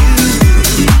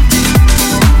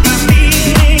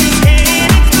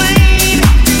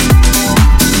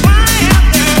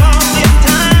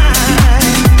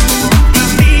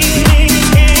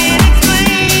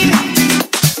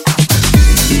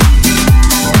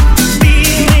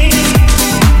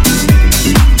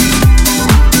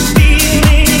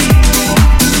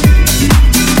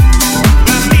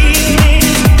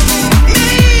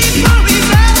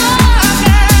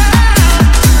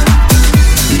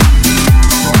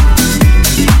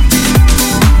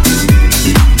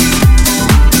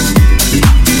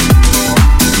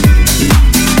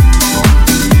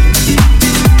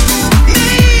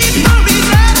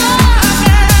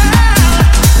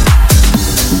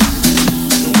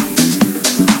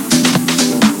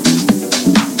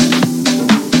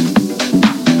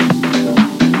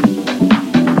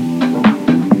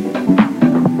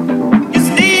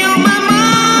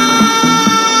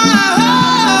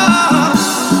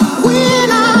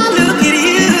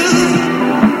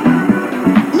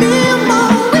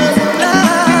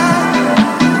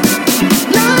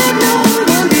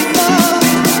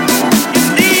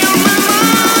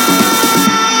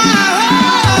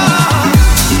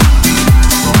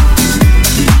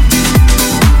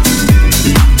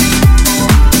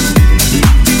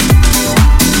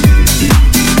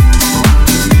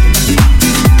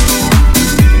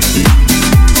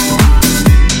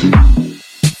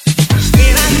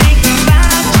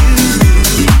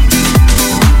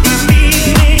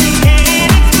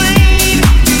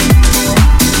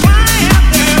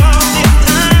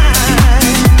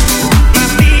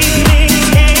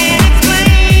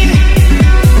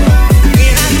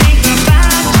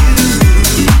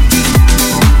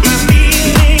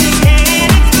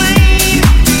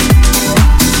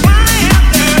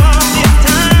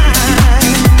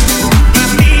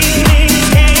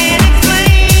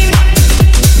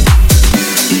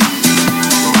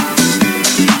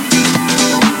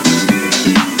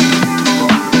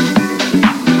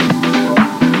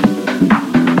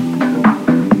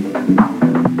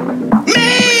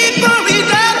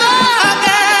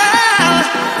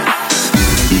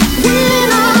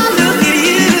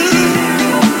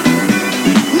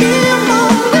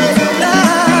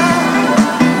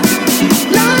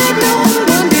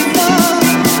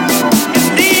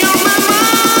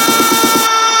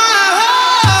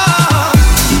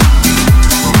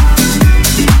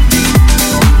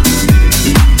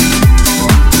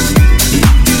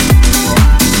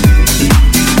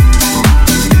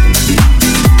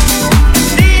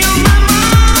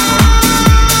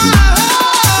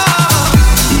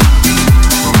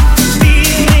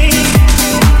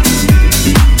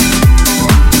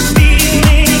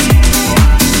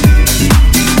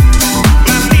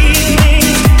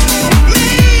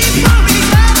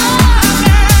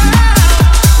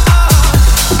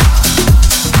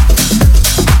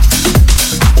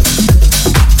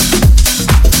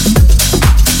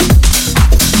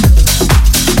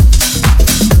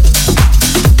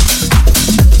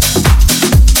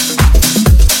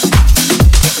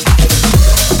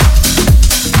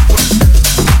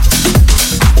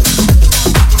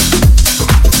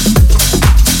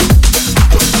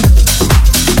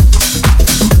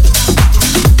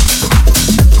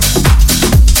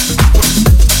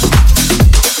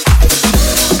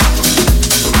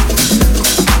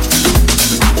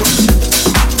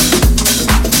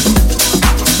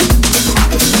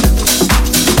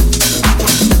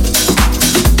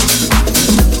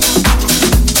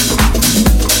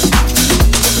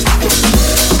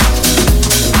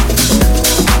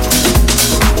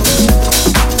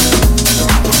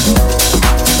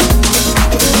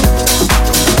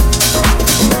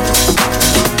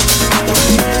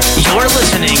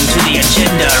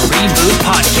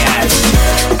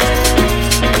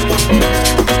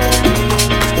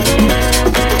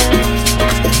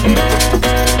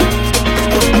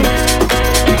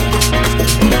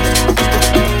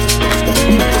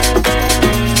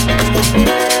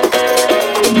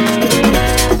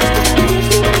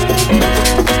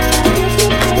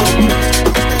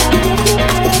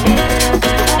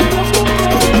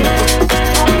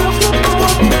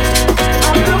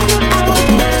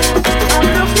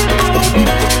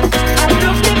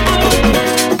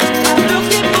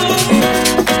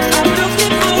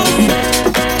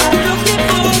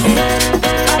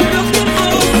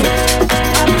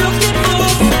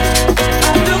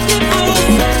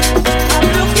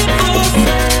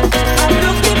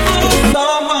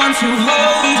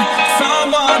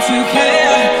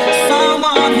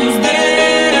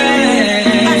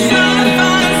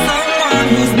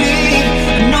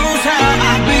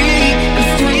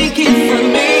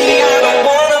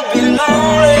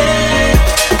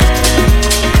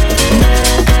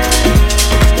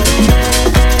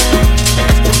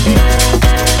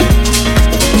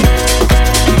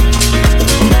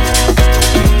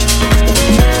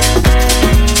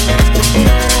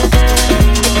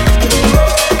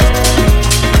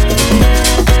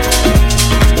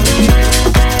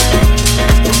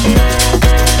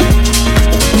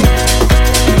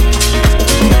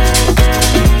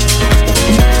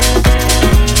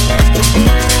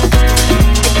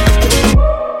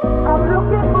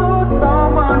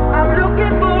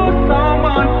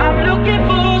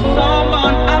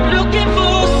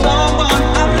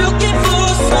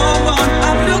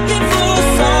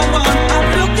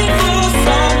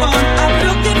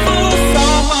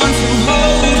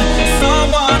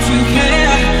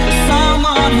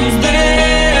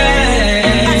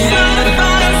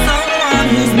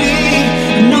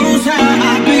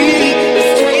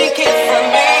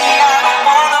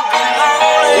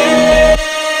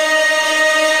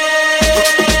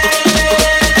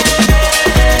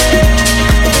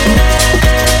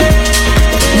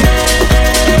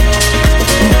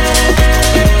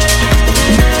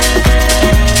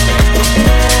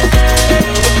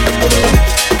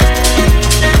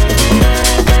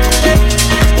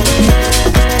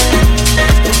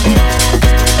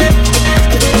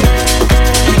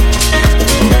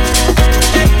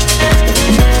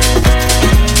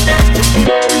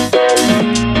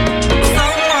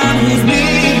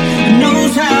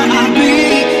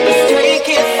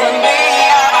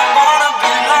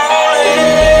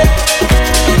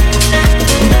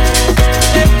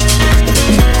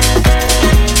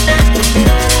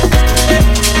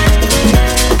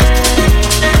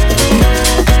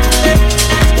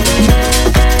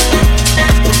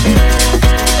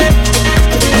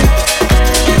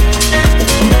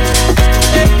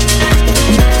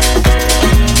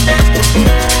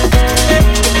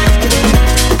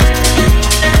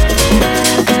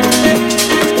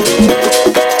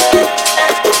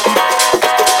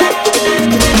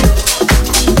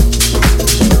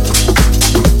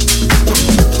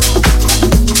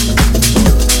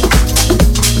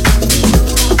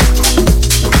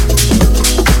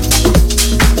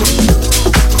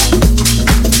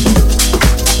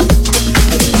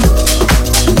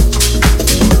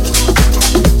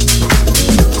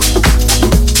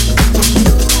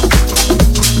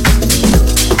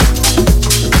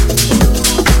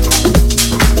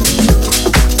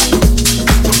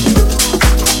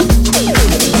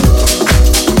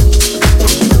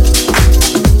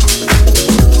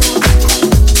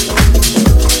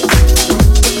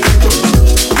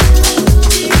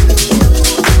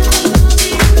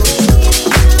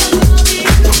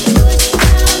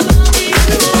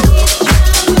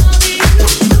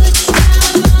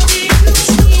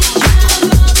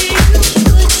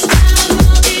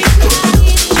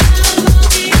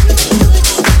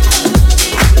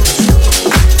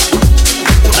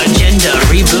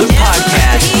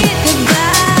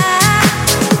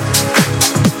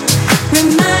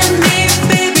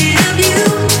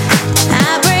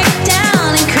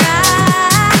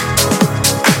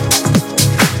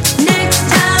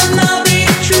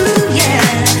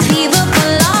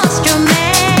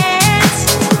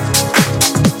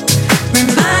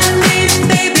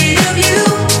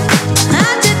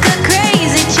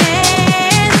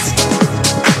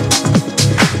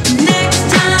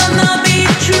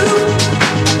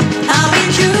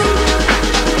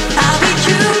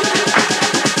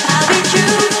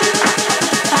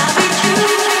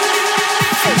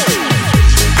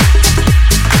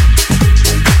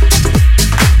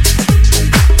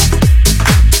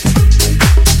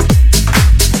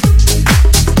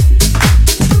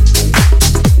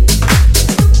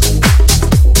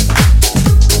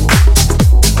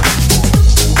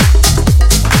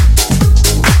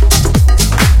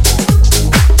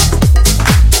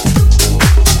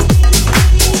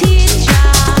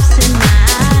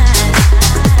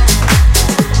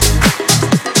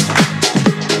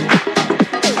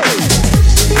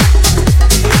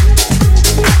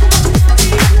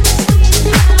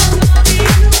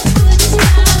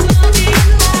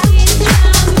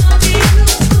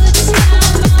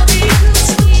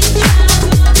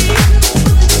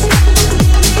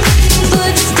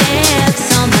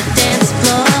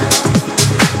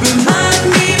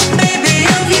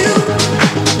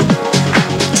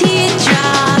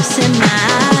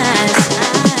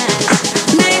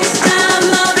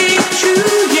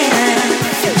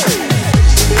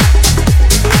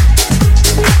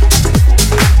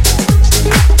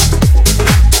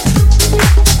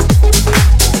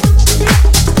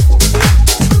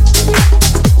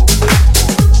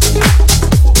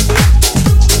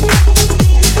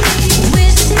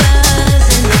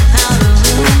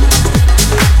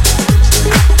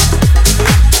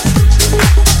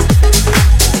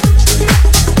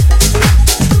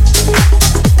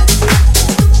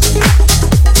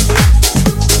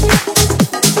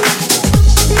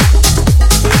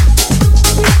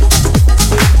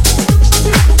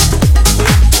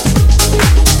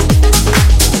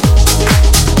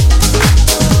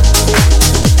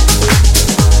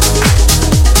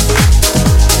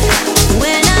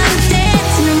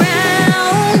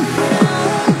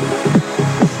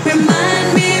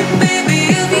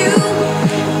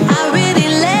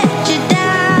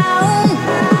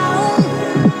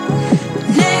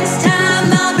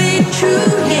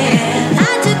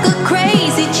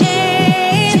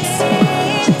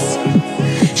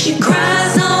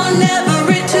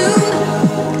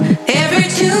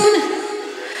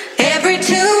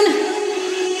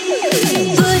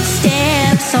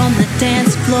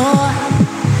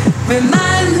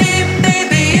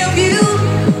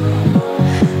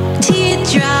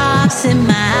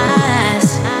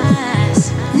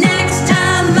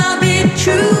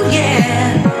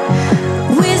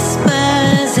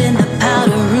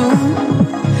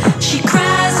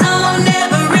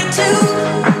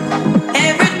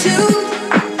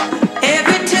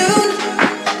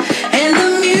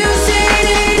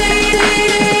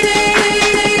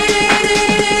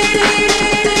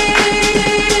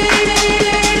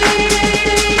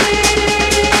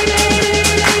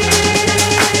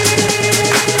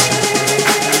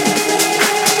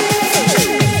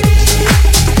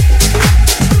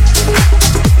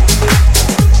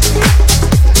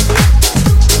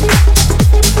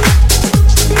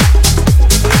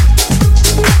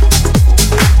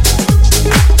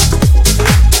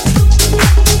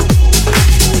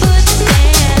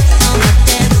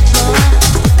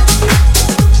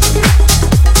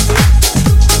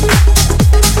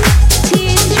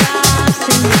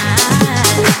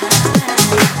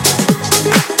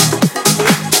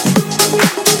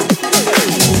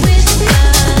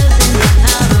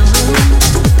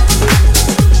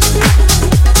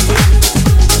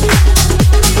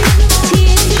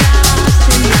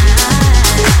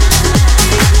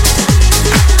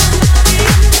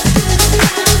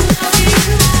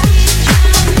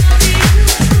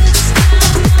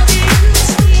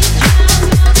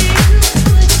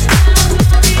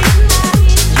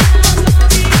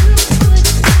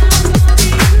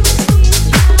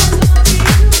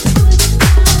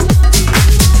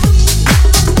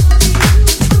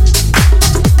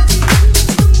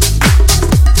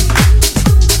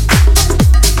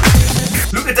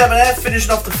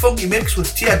finishing off the funky mix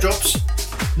with Teardrops.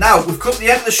 Now, we've come to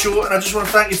the end of the show, and I just want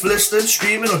to thank you for listening,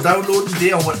 streaming, or downloading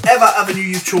today on whatever avenue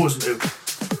you've chosen to.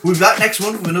 We'll be back next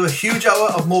month with another huge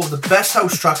hour of more of the best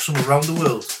house tracks from around the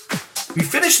world. We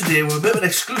finished today with a bit of an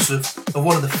exclusive of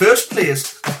one of the first players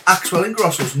of Axwell and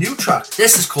Grosso's new track.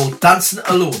 This is called Dancing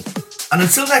Alone. And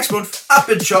until next month, I've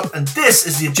been Chop, and this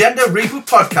is the Agenda Reboot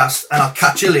Podcast, and I'll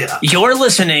catch you later. You're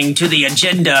listening to the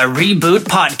Agenda Reboot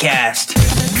Podcast.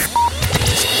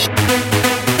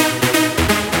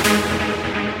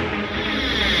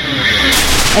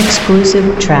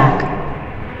 Exclusive track.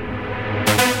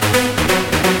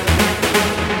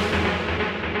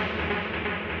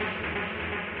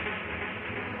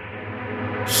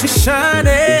 She's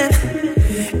shining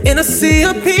in a sea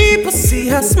of people, see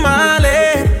her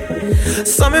smiling.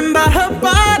 Something about her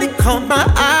body caught my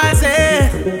eyes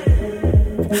and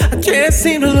I can't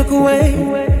seem to look away.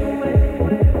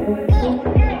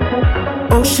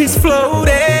 Oh, she's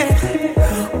floating,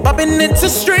 bumping into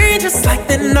strangers like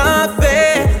they're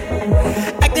nothing,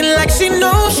 acting like she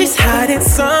knows she's hiding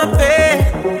something.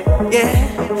 Yeah,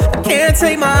 I can't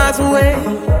take my eyes away,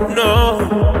 no.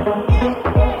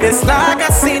 It's like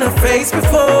I've seen her face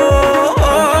before.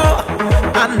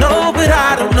 I know, but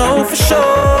I don't know for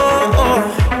sure.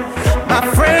 My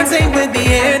friends ain't with me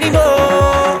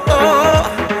anymore.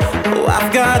 Oh,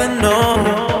 I've gotta know.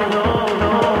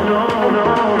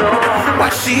 Why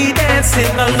she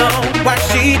dancing alone? Why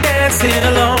she dancing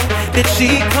alone? Did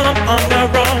she come on her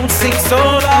own? Seems so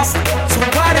lost. So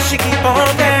why does she keep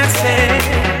on dancing?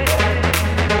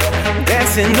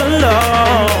 Dancing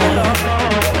alone.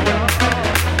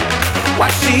 Why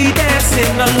she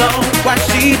dancing alone? Why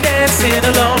she dancing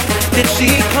alone? Did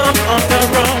she come on her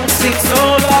own? Seems so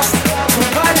lost. So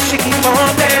why does she keep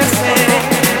on dancing?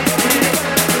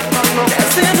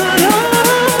 Dancing alone.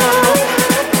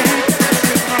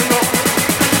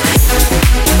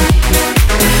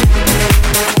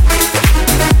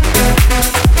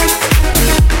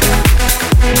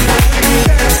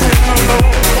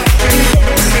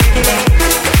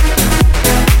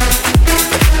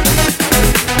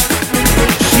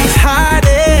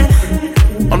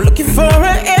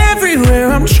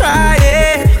 I'm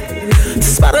trying,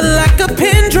 spot her like a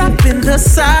pin drop in the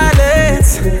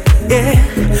silence. Yeah,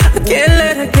 I can't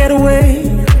let her get away.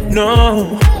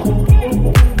 No,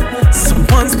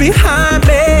 someone's behind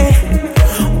me.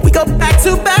 We go back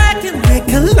to back and they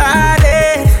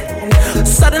collided.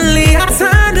 Suddenly I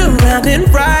turned around and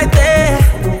right there,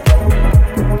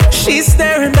 she's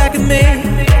staring back at me.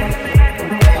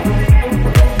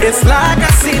 It's like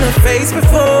I've seen her face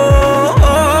before.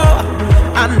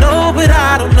 I know, but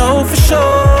I don't know for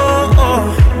sure.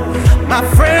 My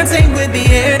friends ain't with me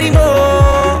anymore.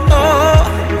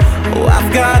 Oh,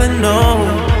 I've gotta know.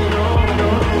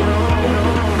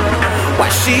 Why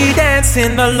she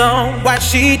dancing alone? Why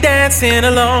she dancing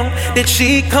alone? Did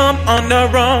she come on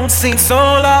her own? Seems so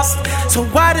lost. So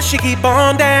why does she keep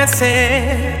on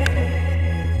dancing?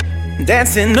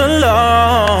 Dancing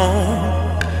alone.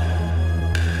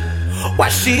 Why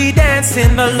she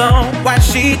dancing alone? Why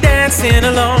she dancing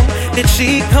alone? Did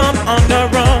she come on her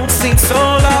own? Seems so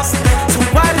lost. So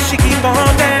why does she keep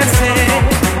on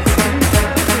dancing?